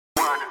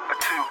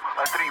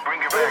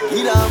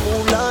Kilamu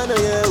lana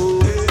ye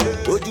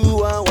oju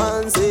wa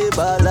wanse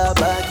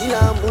balaba.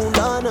 Kilamu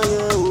lana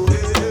ye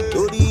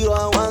tori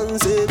wa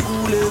wanse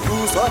kule ku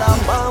sora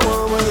pa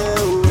mo ye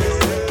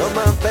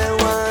Toma pe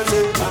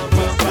wanse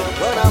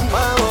sora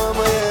pa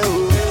mo ye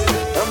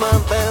Toma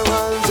pe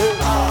wanse.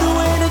 The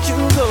way that you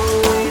go,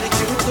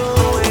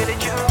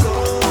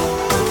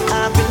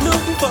 I've been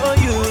looking for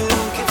you,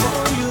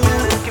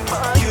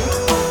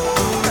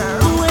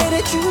 The way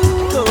that you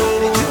go,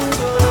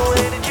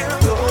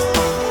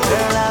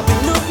 girl, I've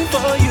been looking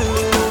for you,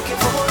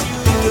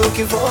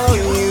 looking for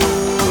you.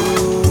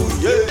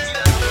 Yeah.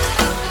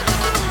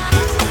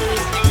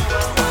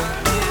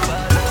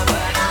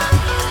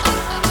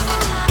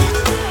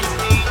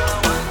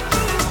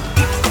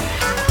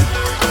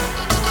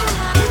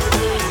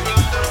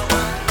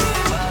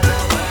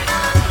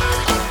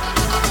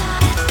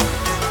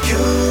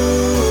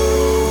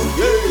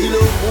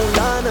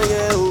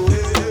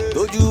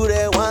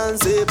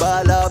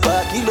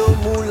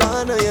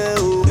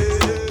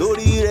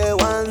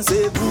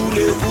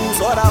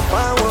 Sora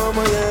pa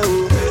woman ye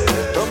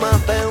Toma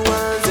pe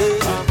wanse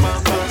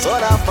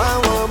Sora pa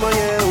woman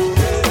ye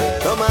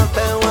Toma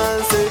pe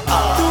wanse.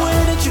 The way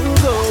that you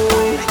go,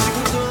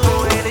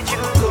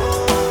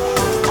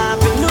 I've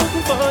been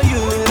looking for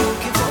you,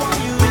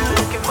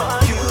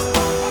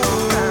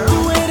 The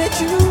way that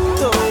you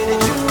go,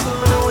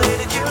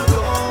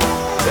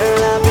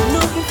 girl, I've been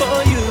looking for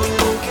you,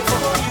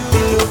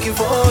 looking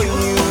for you.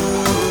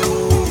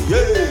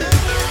 Yeah.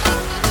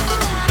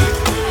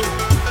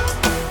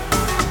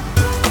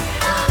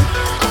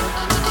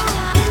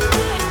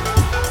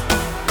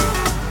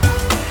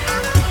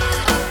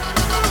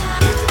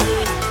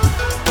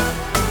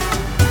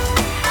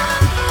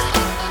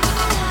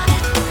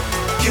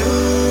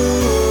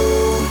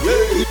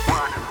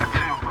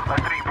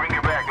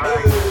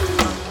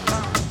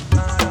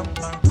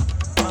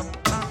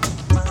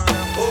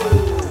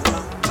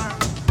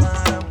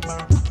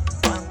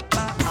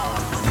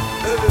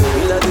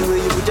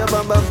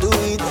 Bam bam do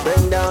it,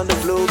 bring down the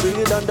flow, bring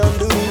it down,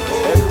 do it.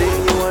 Everything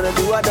you wanna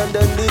do, I done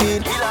did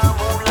it.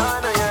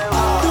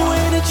 The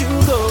way that you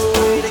go,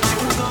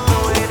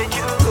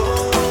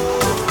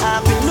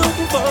 I've been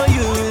looking for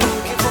you,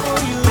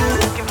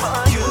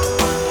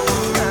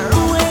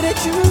 The way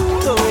that you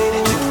go,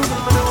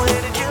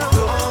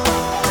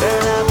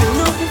 girl, I've been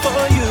looking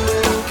for you,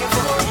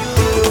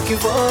 looking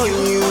for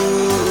you.